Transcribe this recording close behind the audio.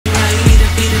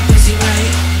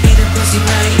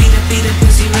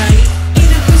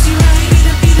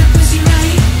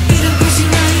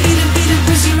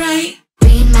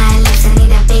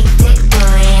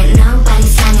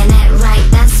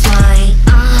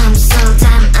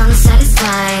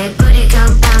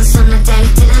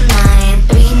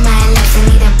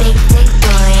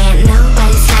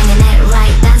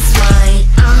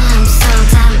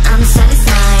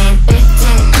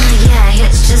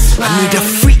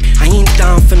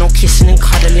no kissing and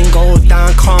cuddling. Go down,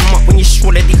 calm up when you're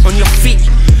already on your feet.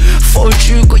 Fold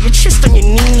you, got your chest on your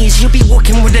knees. You'll be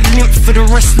walking with a limp for the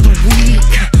rest of the week.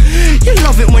 You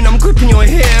love it when I'm gripping your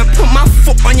hair. Put my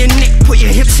foot on your neck, put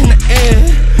your hips in the air.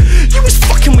 You was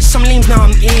fucking with some lames, now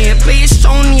I'm here. But it's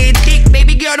only a dick,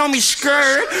 baby girl, don't be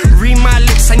scared. Read my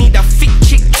lips, I need a thick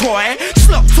chick toy.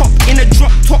 Slop top in a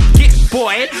drop top, get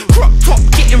boy. Crop top,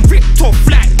 getting ripped off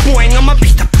like boing. I'ma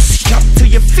beat the pussy up till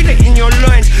you feel it in your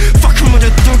loins. Fucking with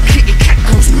a dog, kitty cat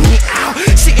goes me out.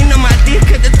 Sitting on my dick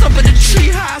at the top of the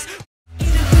treehouse.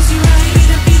 Eat a pussy right,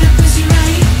 eat a pussy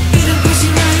right, eat a pussy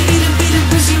right, eat a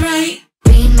pussy right.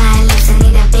 Read my lips, I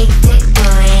need a big dick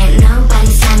boy.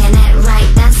 Nobody's hanging it right,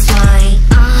 that's why.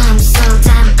 I'm so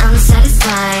damn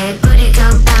unsatisfied. Booty go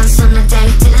bounce on the day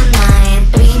to the night.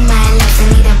 Read my lips, I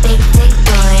need a big dick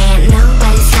boy.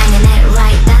 Nobody's hanging it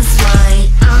right, that's why.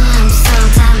 I'm so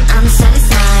damn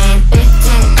unsatisfied. Big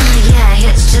dick, yeah,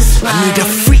 it's just right. I need a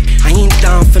freak, I ain't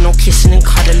down for no kissing and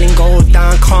cuddling. Go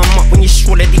down, calm up when you're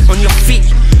already on your feet.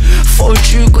 Fold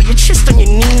you, got your chest on your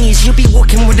knees. You'll be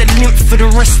walking with a limp for the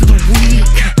rest of the week.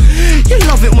 You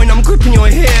love it when I'm gripping your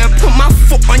hair. Put my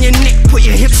foot on your neck, put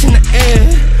your hips in the air.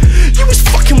 You was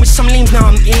fucking with some lames, now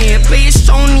I'm here. But it's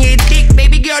only a dick,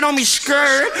 baby girl, don't be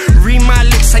scared. Read my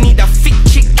lips, I need a thick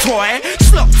chick toy.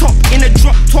 Slop top in a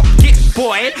drop top, get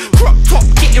boy. Crop top,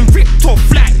 getting ripped off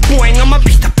like boing. I'ma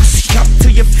beat the pussy up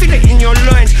till you feel it in your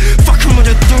loins. Fucking with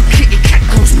a dog, kitty cat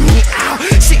goes me out.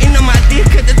 Sitting on my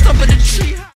dick at the top of the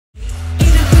tree.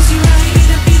 Eat a pussy right,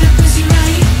 eat a pussy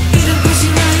right, eat a pussy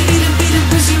right, eat a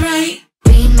pussy right.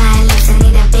 Read my lips, I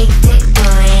need a big dick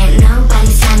boy.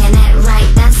 Nobody's hanging it right,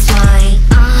 that's why.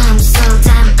 I'm so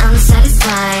damn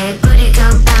unsatisfied. Booty go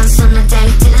bounce on the day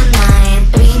to the night.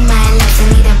 Read my lips, I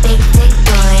need a big dick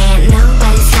boy.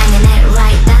 Nobody's hanging it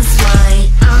right, that's why.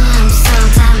 I'm so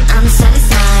damn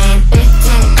unsatisfied. Big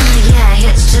dick, yeah,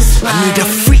 it's just right. I need a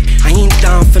freak, I ain't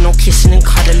down for no kissing and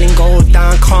cuddling. Go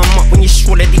down, calm up when you're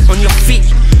already on your feet.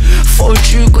 Fold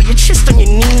you, got your chest on your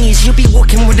knees. You'll be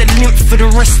walking with a limp for the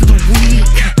rest of the week.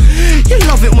 You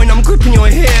love it when I'm gripping your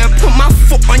hair. Put my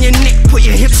foot on your neck, put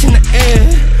your hips in the air.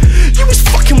 You was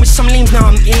fucking with some lames, now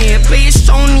I'm here. But it's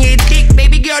only a dick,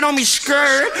 baby girl, don't be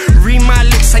scared. Read my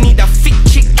lips, I need a thick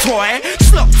chick toy.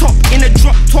 Slop top in a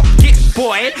drop top, get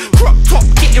boy. Crop top,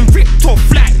 getting ripped off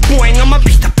like boing. I'ma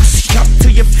beat the pussy up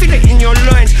till you feel it in your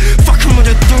loins. Fucking with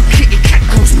a dog, kitty cat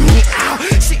goes me out.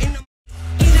 Sitting on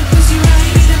Eat a pussy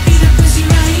right, eat a pussy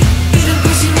right, eat a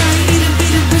pussy right,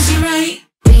 eat a pussy right.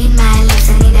 Read my lips,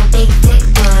 I need a big dick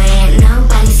boy.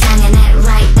 Nobody's hanging it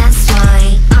right, that's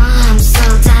why. I'm so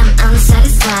damn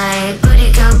unsatisfied.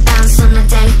 Booty go bounce on the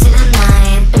day to the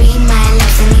night. Read my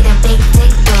lips, I need a big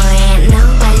dick boy.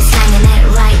 Nobody's hanging it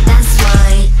right, that's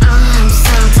why. I'm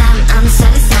so damn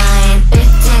unsatisfied. Big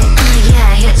dick,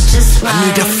 yeah, it's just right. I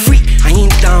need a freak, I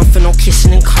ain't down for no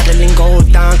kissing and cuddling. Go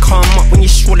down, calm up when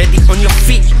you're already on your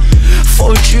feet.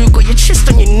 Fold you, got your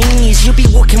chest on your knees. You'll be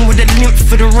walking with a limp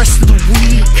for the rest of the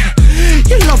week.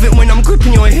 You love it when I'm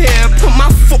gripping your hair. Put my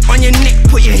foot on your neck,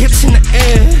 put your hips in the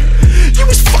air. You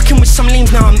was fucking with some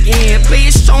lames, now I'm here. But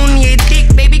it's only a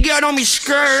dick, baby girl, don't be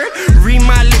scared. Read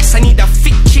my lips, I need a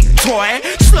thick chick toy.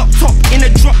 Slop top in a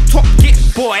drop top, get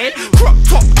boy. Crop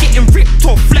top, getting ripped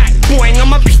off like boing.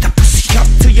 I'ma beat the pussy up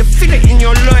till you feel it in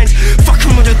your loins.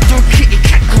 Fucking with a dog, kitty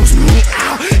cat goes me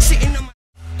out. Sitting on my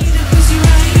Eat a pussy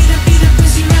right, eat a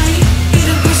pussy right, eat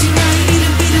a pussy right,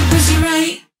 eat a pussy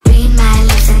right. Read my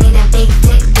lips, I need a big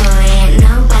dick boy.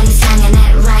 Nobody's hanging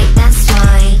it right, that's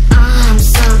why. I'm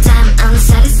so damn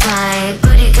unsatisfied.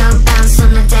 Booty go bounce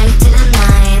on the day to the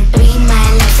night. Read my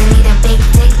lips, I need a big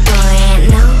dick boy.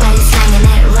 Nobody's hanging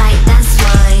it right, that's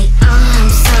why. I'm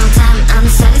so damn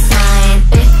unsatisfied.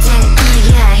 Big dick,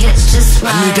 yeah, it's just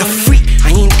right. I need a freak,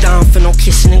 I ain't down for no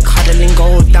kissing and cuddling.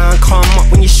 Go down, calm up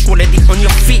when you're already on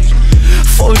your feet.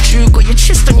 Fold you, got your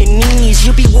chest on your knees.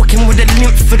 You'll be walking with a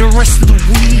limp for the rest of the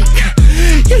week.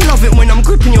 You love it when I'm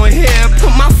gripping your hair.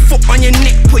 Put my foot on your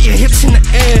neck, put your hips in the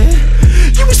air.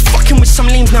 You was fucking with some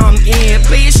lames, now I'm here.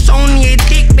 But it's only a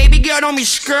dick, baby girl, don't be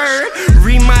scared.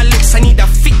 Read my lips, I need a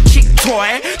thick chick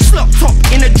toy. Slop top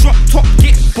in a drop top,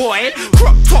 get boy.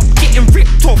 Crop top, getting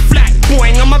ripped off like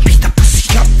boing. I'ma beat the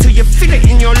pussy up till you feel it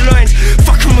in your